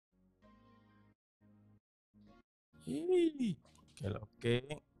Y que lo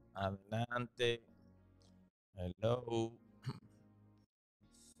que, adelante, hello,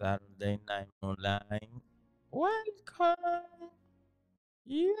 Saturday Night Online, welcome,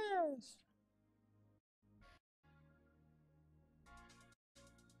 yes.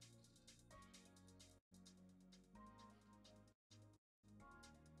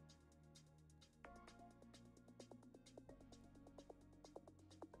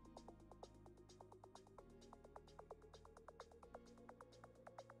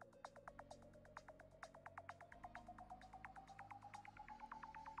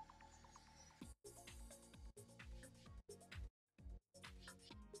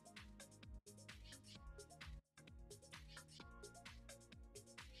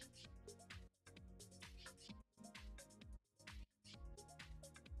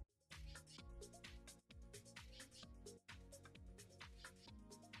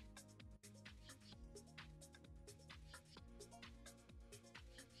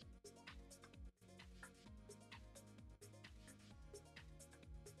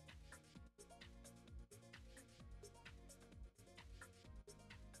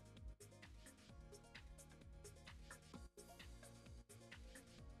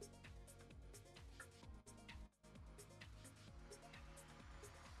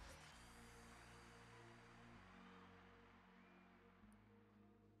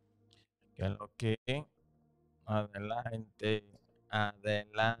 Que lo que, adelante,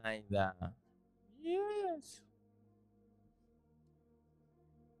 Adelaida, yes.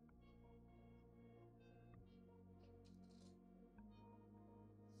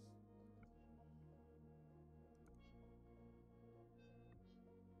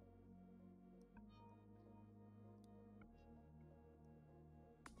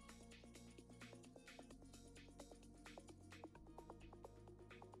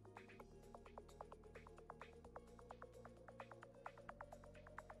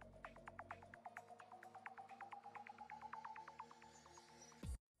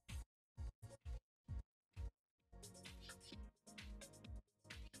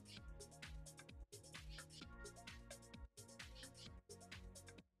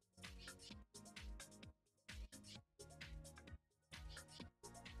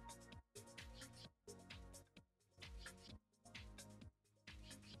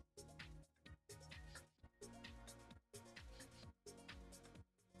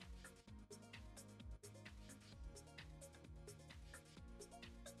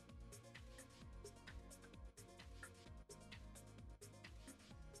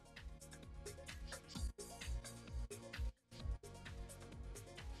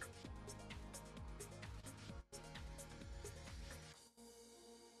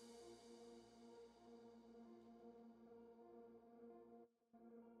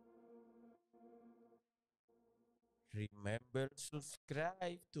 Remember,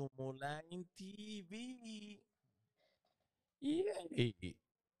 subscribe to Mulan TV. Yay.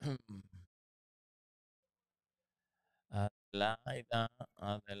 Adelaida,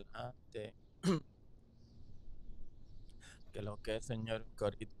 adelante. Que lo que es, señor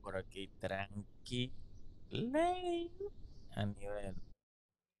Corito, por aquí, tranqui, ley, a nivel.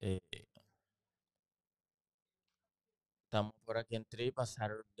 eh, Estamos por aquí en Tripa,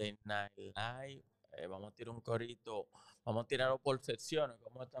 Saturday Night Live. Vamos a tirar un corito, vamos a tirarlo por secciones,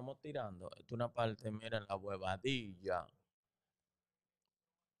 como estamos tirando. Esta es una parte, miren, la huevadilla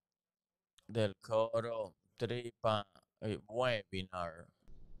del coro Tripa Webinar.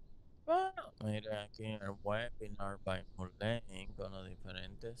 Bueno, mira aquí en el webinar by Mulane con los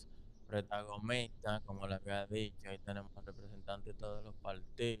diferentes protagonistas, como le había dicho, ahí tenemos representantes de todos los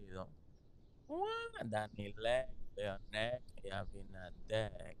partidos. Dani Leck, Leonel y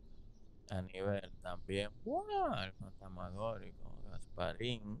Abinadek. A nivel también, el fantasmagórico,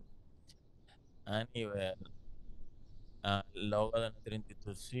 Gasparín. A nivel, logo de nuestra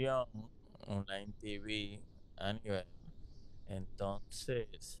institución, Online TV. A nivel.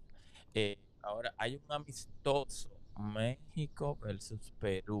 Entonces, ahora hay un amistoso, México versus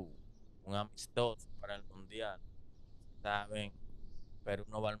Perú, un amistoso para el Mundial. Saben, Perú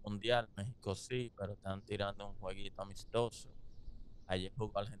no va al Mundial, México sí, pero están tirando un jueguito amistoso. Ayer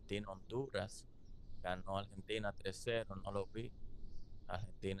jugó Argentina-Honduras, ganó Argentina 3-0, no lo vi.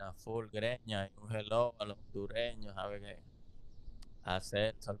 Argentina full greña y un hello a los hondureños, sabe que a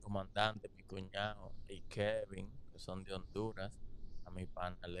Celso, al comandante, mi cuñado y Kevin, que son de Honduras, a mi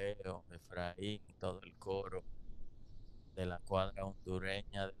pana Leo, Efraín y todo el coro de la cuadra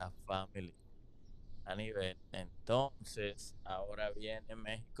hondureña de la family a nivel. Entonces, ahora viene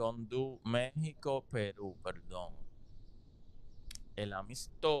México, Perú, perdón. El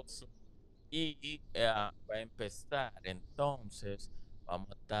amistoso. y va a empezar. Entonces, vamos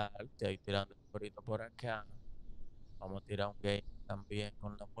a estar, estoy tirando un corito por acá. Vamos a tirar un game también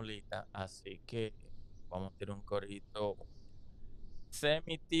con la mulita. Así que vamos a tirar un corito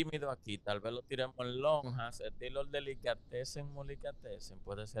semi tímido aquí. Tal vez lo tiremos en lonjas, estilo delicatessen, mulicatessen.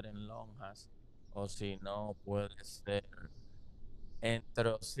 Puede ser en lonjas. O si no, puede ser en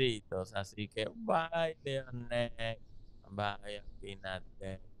trocitos. Así que bye, Leonel. Bye,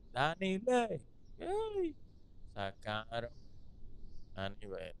 Pinate. Dani Ley. ¡Ey! Sacaron a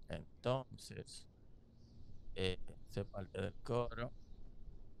nivel. Entonces, se parte del coro.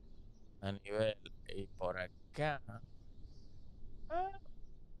 A nivel. Y por acá. Ah,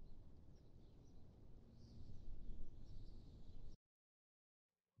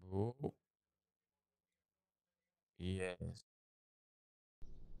 uh, yes.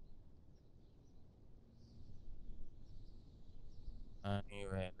 A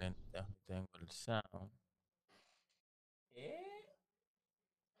nivel. Entonces tengo el sound. ¿Eh?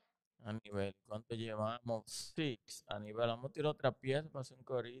 A nivel. ¿Cuánto llevamos? Six. A nivel. Vamos a tirar otra pieza para hacer un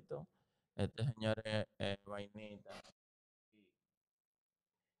corito. Este señor es vainita.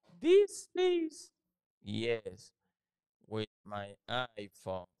 This is. Yes. With my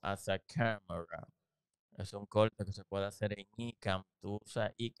iPhone as a camera. Es un corte que se puede hacer en iCam. Tú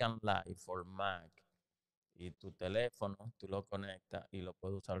usas iCam Live for Mac. Y tu teléfono, tú lo conectas y lo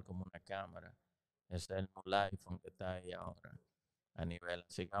puedes usar como una cámara. Ese es el nuevo iPhone que está ahí ahora a nivel.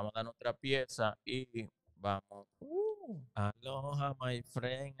 Así que vamos a dar otra pieza y vamos. Aloha, my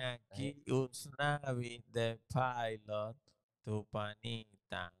friend. Aquí Usnavi de Pilot, tu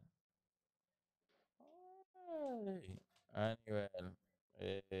panita. Ay, a nivel.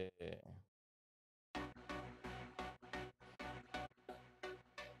 Eh,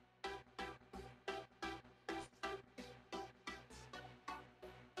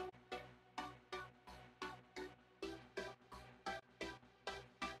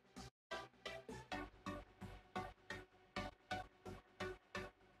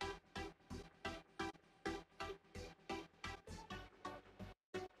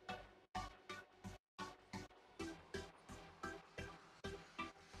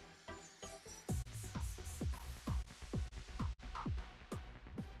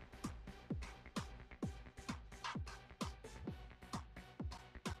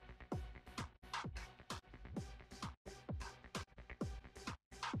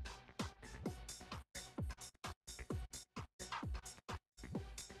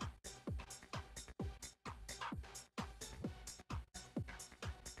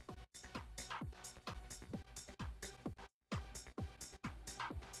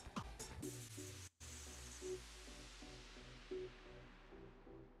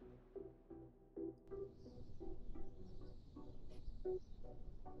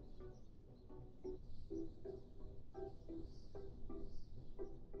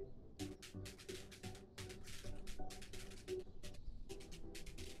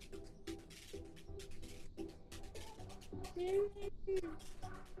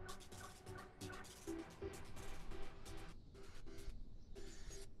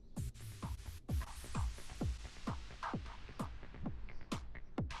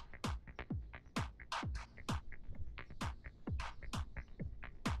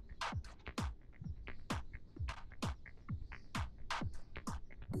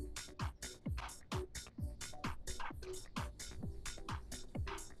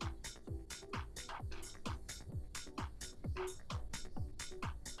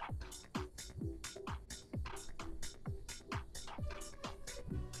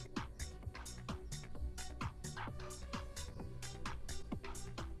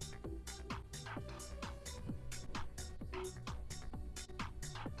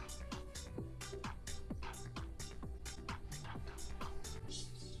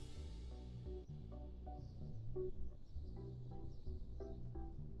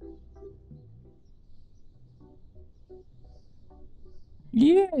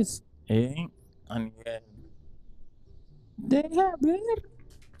 yes. A nivel. Deja ver.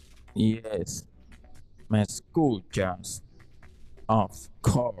 Yes. Me escuchas. Of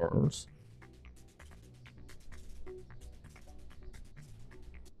course.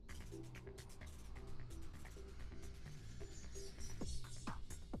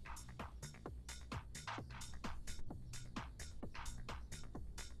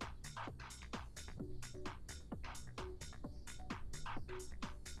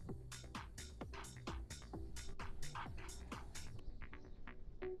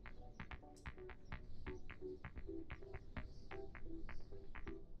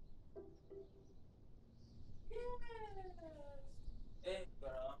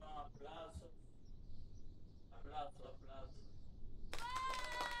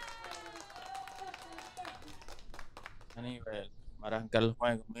 nivel, para arrancar el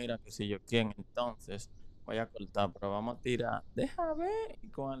juego, mira que si yo quién, entonces voy a cortar, pero vamos a tirar. Deja ver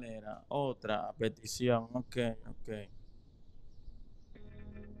cuál era. Otra petición, ok, ok.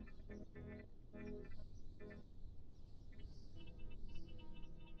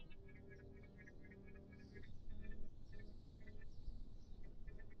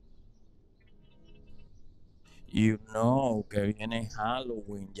 You know que viene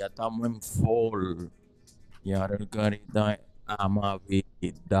Halloween, ya estamos en fall. Y ahora el carita ama be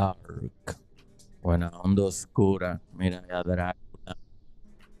dark. Buena onda oscura. Mira a Drácula.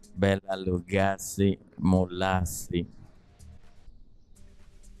 Bela Lugosi, Molasi.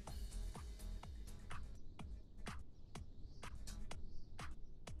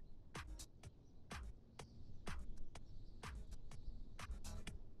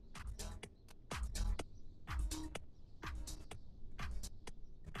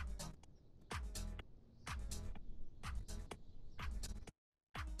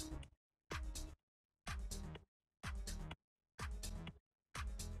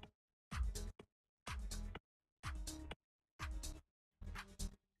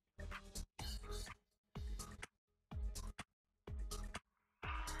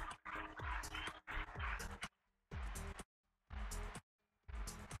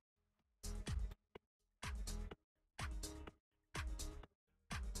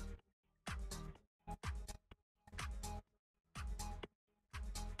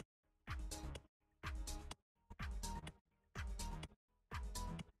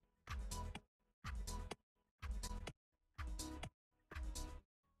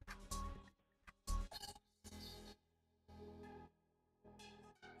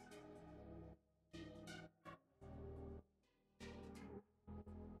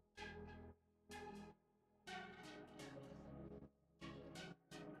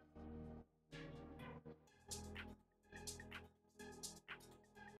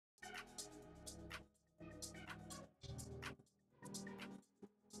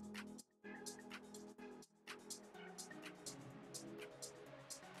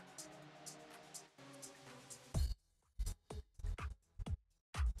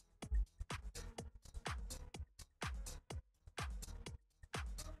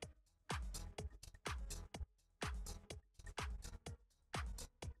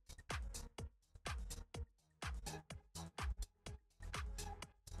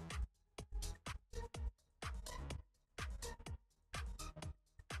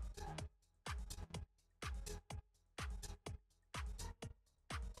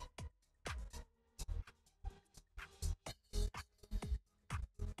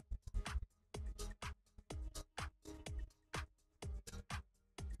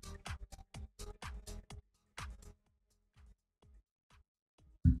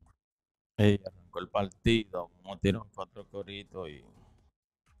 Ey, arrancó el partido. Vamos a tirar cuatro coritos y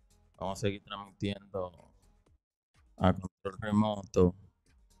vamos a seguir transmitiendo a control remoto.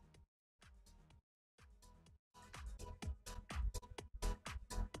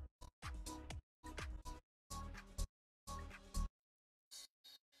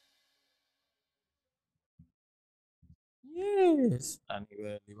 Yes. A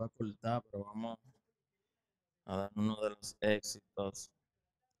nivel, iba a cortar, pero vamos a dar uno de los éxitos.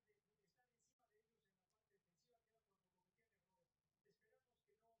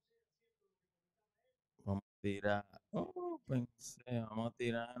 Vamos a tirar. Oh, pensé, vamos a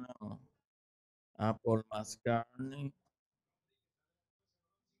tirar no, a Paul McCartney.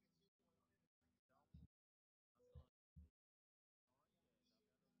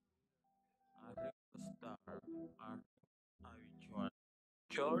 A Ringo Starr. A Habichuela.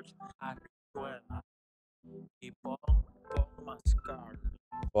 George Habichuela. Y Paul McCartney.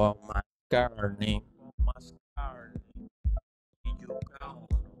 Paul McCartney. Paul McCartney. Y Yuka Ono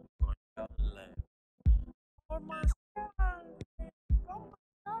con John Lennon. Paul McCartney. Paul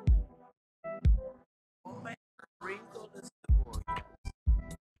McCartney. Ponme Ringo de Cebolla.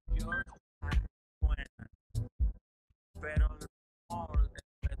 George Habichuela. Pero el amor del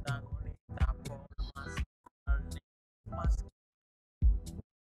protagonista Paul McCartney. Más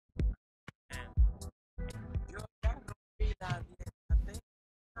yo ya rompí la dieta de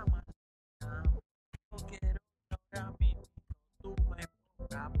la mañana. No quiero que ahora mismo tú me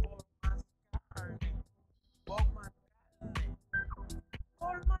pongas por más carne. Por más carne.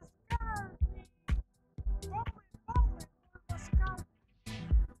 Por más carne. Ponme por más carne.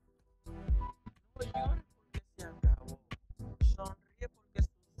 No llores porque se acabó. Sonríe porque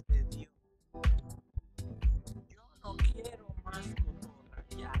sucedió. Yo no quiero más cotorra,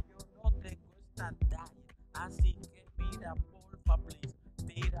 ya yo no tengo esta talla. Así que mira, porfa, please,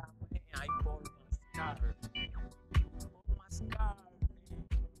 tírame ahí por mascar.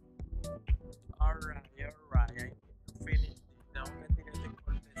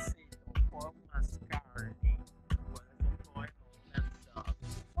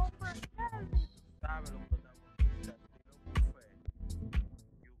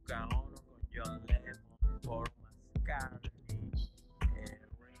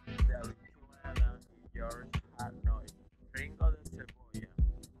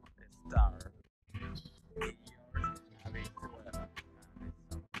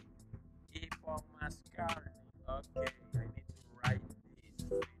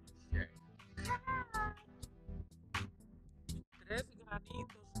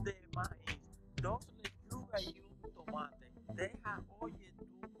 de maíz, 2 lechugas y un tomate. Deja, oye tu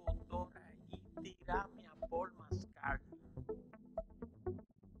cotorra y tírame a por mascar.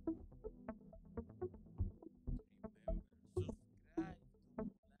 Remember, subscribe to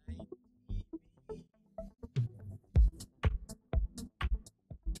Line TV.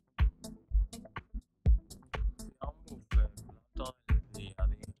 A un buffet, plato del día.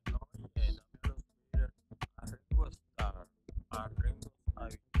 Dije, oye, dame los Beatles. A Ringo Starr, a Ringo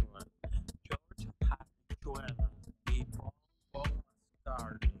Habichuela, George Habichuela y Paul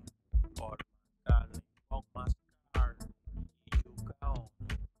McCartney. Paul McCartney, Paul McCartney y Yuka Ono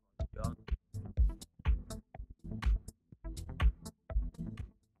con John.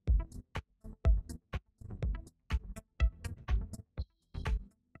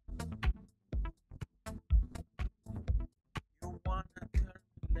 You wanna tell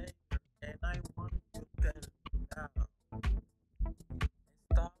me later, and I want you to tell me now.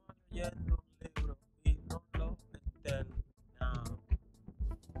 Estaba leyendo un libro y no lo he terminado.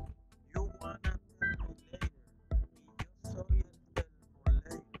 You wanna tell me later, y yo soy el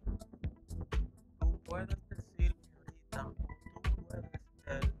termoleiro. Tú puedes decirme ahorita o tú puedes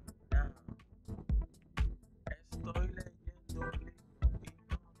terminar. Estoy leyendo un libro y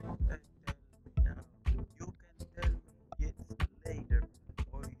no lo he terminado. You can tell me yes later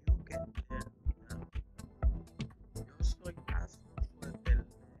or you can tell me now. Yo soy Asmo, soy el negro,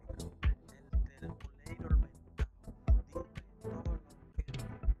 el termoleiro mentao. Dime todo lo que tú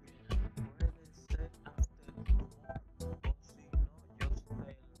quieras. Puede ser after tomorrow o si no, just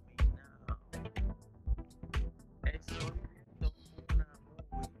terminado. Estoy viendo una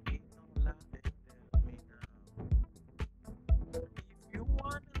movie y no la he terminado. If you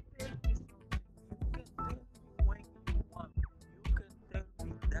wanna tell me something, you can tell me when you want. You can tell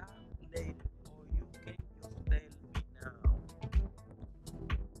me that later, or you can just tell me now.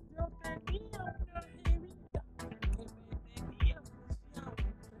 Yo tenía una jevita que me tenía asfixiado, pero ella la molesta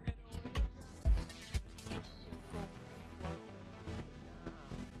que ella no me contaba.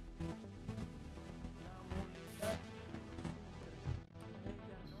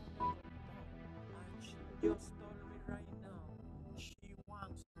 And she just